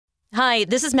Hi,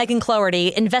 this is Megan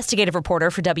Cloherty, investigative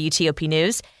reporter for WTOP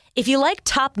News. If you like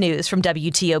top news from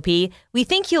WTOP, we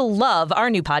think you'll love our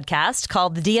new podcast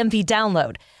called The DMV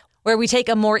Download, where we take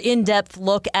a more in-depth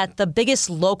look at the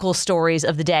biggest local stories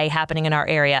of the day happening in our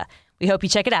area. We hope you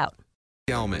check it out.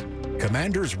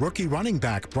 Commanders rookie running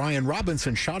back Brian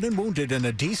Robinson shot and wounded in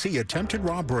a D.C. attempted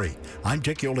robbery. I'm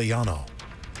Dick Iuliano.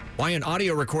 Why an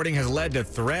audio recording has led to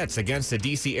threats against a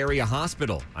D.C. area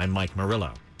hospital. I'm Mike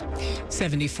Murillo.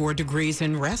 74 degrees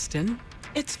in Reston.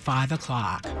 It's 5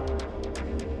 o'clock.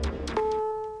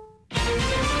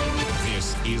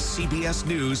 This is CBS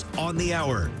News on the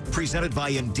Hour, presented by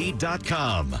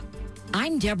Indeed.com.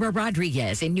 I'm Deborah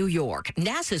Rodriguez in New York.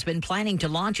 NASA's been planning to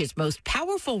launch its most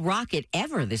powerful rocket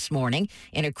ever this morning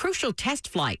in a crucial test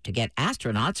flight to get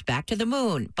astronauts back to the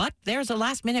moon. But there's a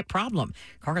last-minute problem.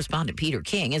 Correspondent Peter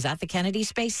King is at the Kennedy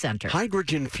Space Center.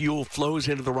 Hydrogen fuel flows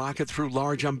into the rocket through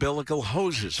large umbilical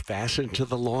hoses fastened to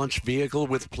the launch vehicle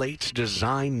with plates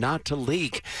designed not to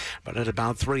leak. But at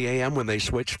about 3 a.m., when they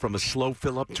switched from a slow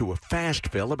fill-up to a fast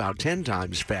fill, about 10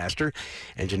 times faster,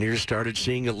 engineers started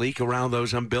seeing a leak around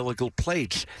those umbilical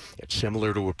plates. It's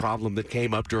similar to a problem that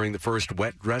came up during the first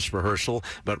wet dress rehearsal,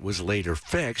 but was later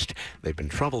fixed. They've been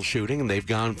troubleshooting, and they've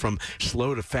gone from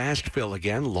slow to fast fill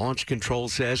again. Launch Control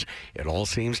says it all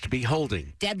seems to be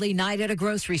holding. Deadly night at a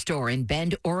grocery store in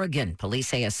Bend, Oregon. Police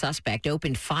say a suspect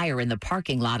opened fire in the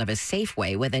parking lot of a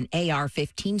Safeway with an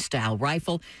AR-15 style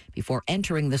rifle before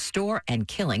entering the store and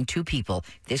killing 2 people.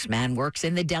 This man works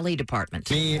in the deli department.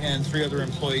 Me and 3 other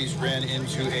employees ran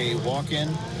into a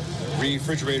walk-in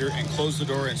refrigerator and closed the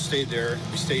door and stayed there.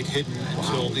 We stayed hidden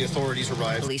until the authorities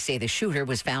arrived. Police say the shooter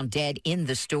was found dead in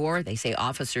the store. They say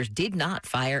officers did not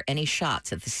fire any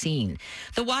shots at the scene.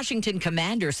 The Washington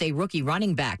Commanders say rookie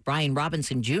running back Brian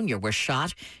Robinson Jr. was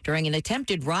shot during an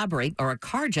attempted robbery or a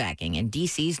carjacking in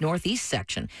D.C.'s northeast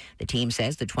section. The team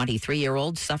says the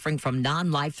 23-year-old suffering from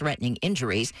non-life-threatening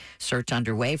injuries. Search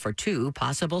underway for 2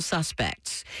 possible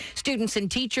suspects. Students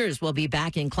and teachers will be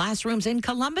back in classrooms in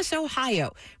Columbus,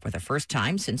 Ohio for the first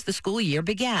time since the school year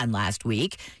began last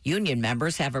week. Union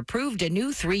members have approved a new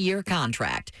 3-year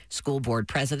contract. School Board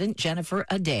President Jennifer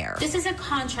Adair. This is a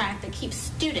contract that keeps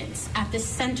students at the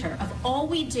center of all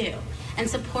we do and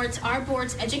supports our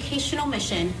board's educational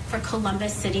mission for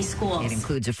Columbus City Schools. It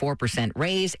includes a 4%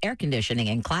 raise, air conditioning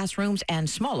in classrooms, and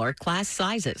smaller class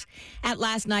sizes. At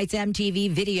last night's MTV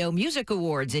Video Music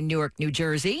Awards in Newark, New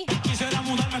Jersey,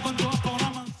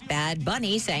 Bad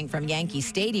Bunny sang from Yankee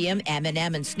Stadium,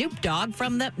 Eminem and Snoop Dogg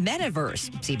from the Metaverse.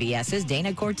 CBS's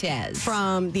Dana Cortez.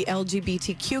 From the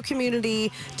LGBTQ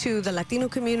community to the Latino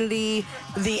community,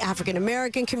 the African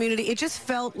American community, it just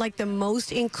felt like the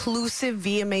most inclusive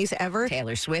VMAs ever.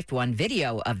 Taylor Swift won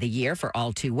Video of the Year for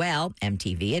All Too Well,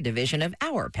 MTV, a division of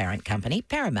our parent company,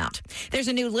 Paramount. There's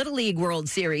a new Little League World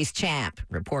Series champ.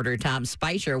 Reporter Tom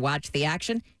Spicer watched the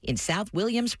action in South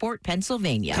Williamsport,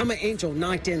 Pennsylvania. Tama Angel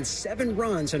knocked in 7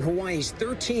 runs in Hawaii's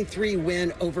 13-3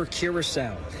 win over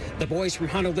Curacao. The boys from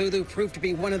Honolulu proved to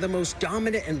be one of the most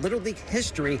dominant in Little League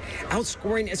history,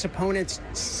 outscoring its opponents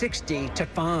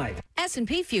 60-5.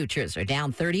 S&P futures are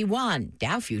down 31.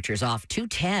 Dow futures off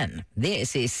 210.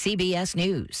 This is CBS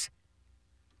News.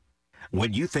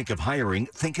 When you think of hiring,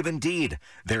 think of Indeed.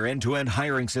 Their end-to-end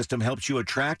hiring system helps you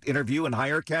attract, interview, and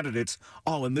hire candidates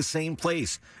all in the same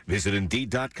place. Visit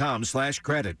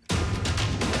Indeed.com/credit.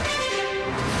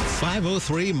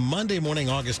 5:03 Monday morning,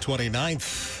 August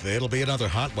 29th. It'll be another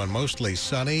hot one, mostly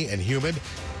sunny and humid.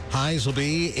 Highs will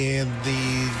be in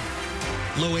the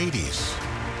low 80s.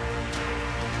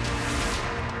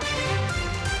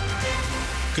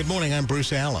 Good morning, I'm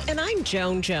Bruce Allen. And I'm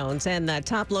Joan Jones, and the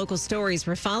top local stories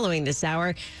we're following this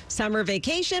hour. Summer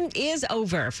vacation is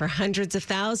over for hundreds of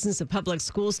thousands of public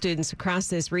school students across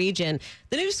this region.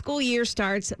 The new school year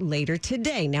starts later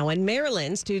today. Now in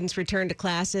Maryland, students return to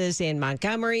classes in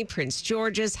Montgomery, Prince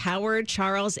George's, Howard,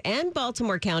 Charles, and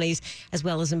Baltimore counties, as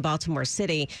well as in Baltimore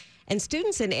City. And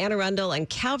students in Anne Arundel and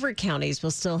Calvert counties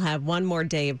will still have one more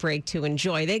day of break to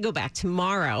enjoy. They go back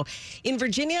tomorrow. In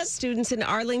Virginia, students in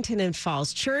Arlington and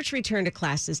Falls Church return to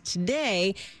classes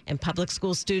today, and public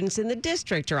school students in the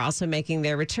district are also making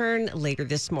their return later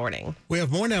this morning. We have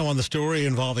more now on the story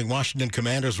involving Washington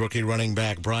Commanders rookie running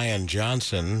back Brian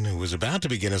Johnson, who was about to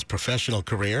begin his professional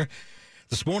career.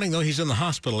 This morning, though, he's in the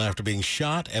hospital after being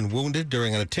shot and wounded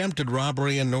during an attempted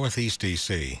robbery in Northeast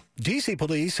D.C. D.C.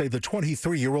 police say the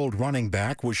 23-year-old running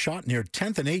back was shot near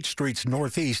 10th and 8th Streets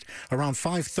Northeast around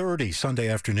 5:30 Sunday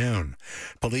afternoon.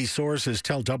 Police sources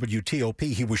tell WTOP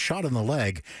he was shot in the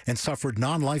leg and suffered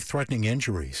non-life-threatening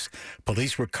injuries.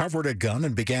 Police recovered a gun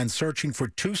and began searching for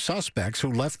 2 suspects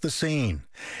who left the scene.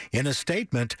 In a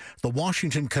statement, the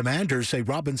Washington Commanders say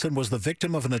Robinson was the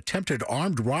victim of an attempted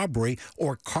armed robbery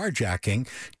or carjacking.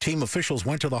 Team officials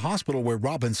went to the hospital where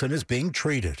Robinson is being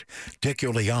treated. Dick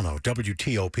Iuliano,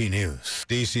 WTOP News.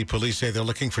 D.C. police say they're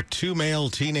looking for 2 male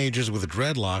teenagers with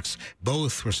dreadlocks.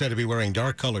 Both were said to be wearing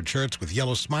dark-colored shirts with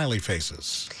yellow smiley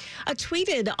faces. A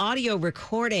tweeted audio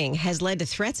recording has led to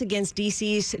threats against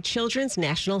D.C.'s Children's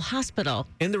National Hospital.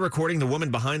 In the recording, the woman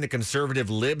behind the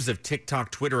conservative Libs of TikTok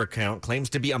Twitter account claims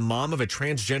to be a mom of a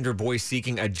transgender boy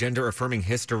seeking a gender-affirming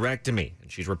hysterectomy.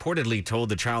 And she's reportedly told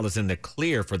the child is in the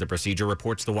clear for the procedure,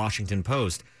 reports the Washington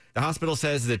Post. The hospital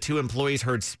says the 2 employees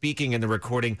heard speaking in the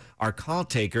recording are call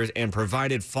takers and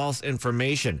provided false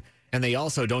information. And they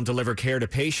also don't deliver care to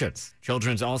patients.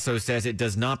 Children's also says it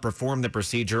does not perform the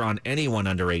procedure on anyone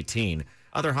under 18.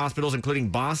 Other hospitals, including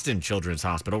Boston Children's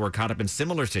Hospital, were caught up in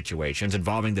similar situations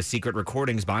involving the secret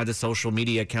recordings by the social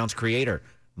media account's creator.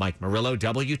 Mike Murillo,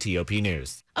 WTOP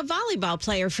News. A volleyball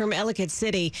player from Ellicott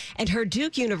City and her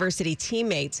Duke University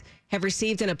teammates have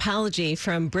received an apology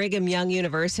from Brigham Young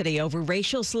University over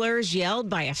racial slurs yelled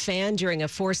by a fan during a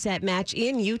 4-set match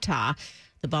in Utah.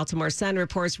 The Baltimore Sun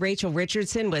reports Rachel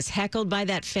Richardson was heckled by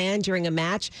that fan during a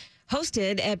match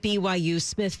hosted at BYU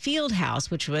Smith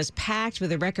Fieldhouse, which was packed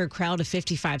with a record crowd of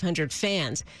 5,500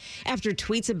 fans. After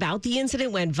tweets about the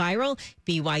incident went viral,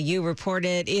 BYU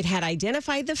reported it had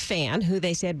identified the fan, who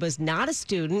they said was not a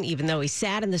student, even though he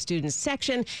sat in the student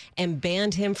section, and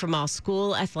banned him from all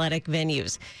school athletic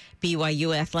venues.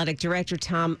 BYU Athletic Director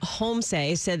Tom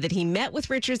Homsay said that he met with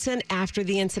Richardson after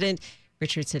the incident.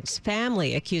 Richardson's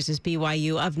family accuses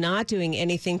BYU of not doing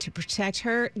anything to protect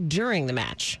her during the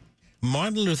match.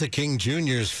 Martin Luther King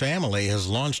Jr.'s family has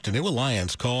launched a new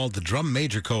alliance called the Drum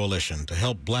Major Coalition to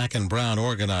help black and brown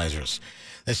organizers.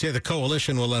 They say the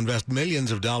coalition will invest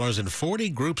millions of dollars in 40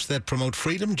 groups that promote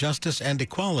freedom, justice, and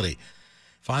equality.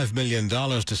 $5 million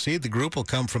to seed the group will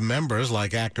come from members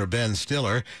like actor Ben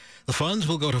Stiller. The funds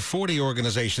will go to 40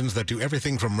 organizations that do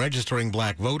everything from registering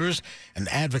black voters and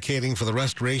advocating for the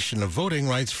restoration of voting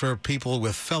rights for people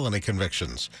with felony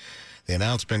convictions. The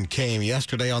announcement came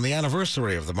yesterday on the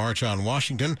anniversary of the March on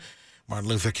Washington. Martin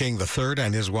Luther King III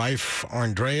and his wife,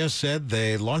 Andrea, said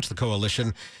they launched the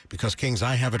coalition because King's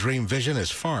I Have a Dream vision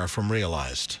is far from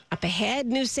realized. Up ahead,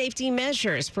 new safety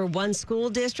measures for one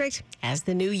school district as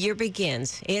the new year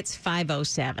begins. It's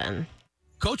 5:07.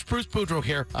 Coach Bruce Boudreau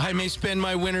here. I may spend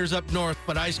my winters up north,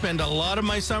 but I spend a lot of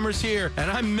my summers here, and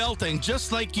I'm melting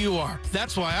just like you are.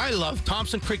 That's why I love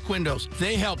Thompson Creek Windows.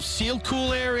 They help seal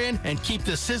cool air in and keep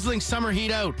the sizzling summer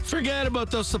heat out. Forget about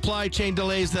those supply chain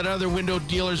delays that other window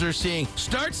dealers are seeing.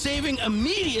 Start saving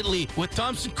immediately with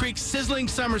Thompson Creek's sizzling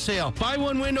summer sale. Buy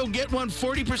one window, get one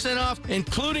 40% off,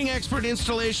 including expert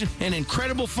installation and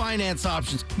incredible finance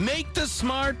options. Make the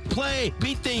smart play.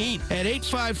 Beat the heat at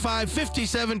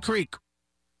 855-57 Creek.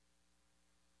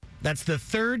 That's the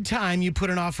 3rd time you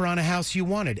put an offer on a house you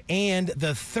wanted, and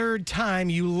the 3rd time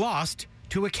you lost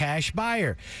to a cash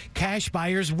buyer. Cash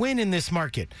buyers win in this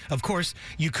market. Of course,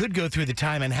 you could go through the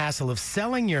time and hassle of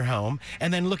selling your home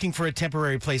and then looking for a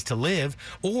temporary place to live,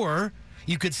 or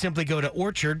you could simply go to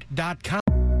Orchard.com.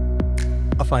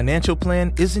 A financial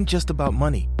plan isn't just about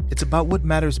money. It's about what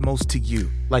matters most to you,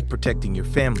 like protecting your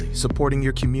family, supporting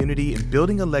your community, and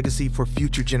building a legacy for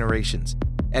future generations.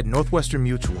 At Northwestern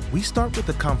Mutual, we start with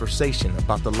a conversation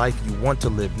about the life you want to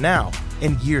live now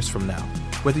and years from now.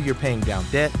 Whether you're paying down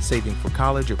debt, saving for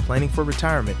college, or planning for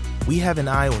retirement, we have an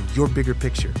eye on your bigger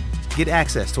picture. Get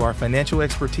access to our financial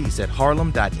expertise at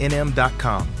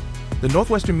harlem.nm.com. The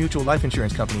Northwestern Mutual Life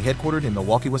Insurance Company, headquartered in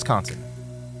Milwaukee, Wisconsin.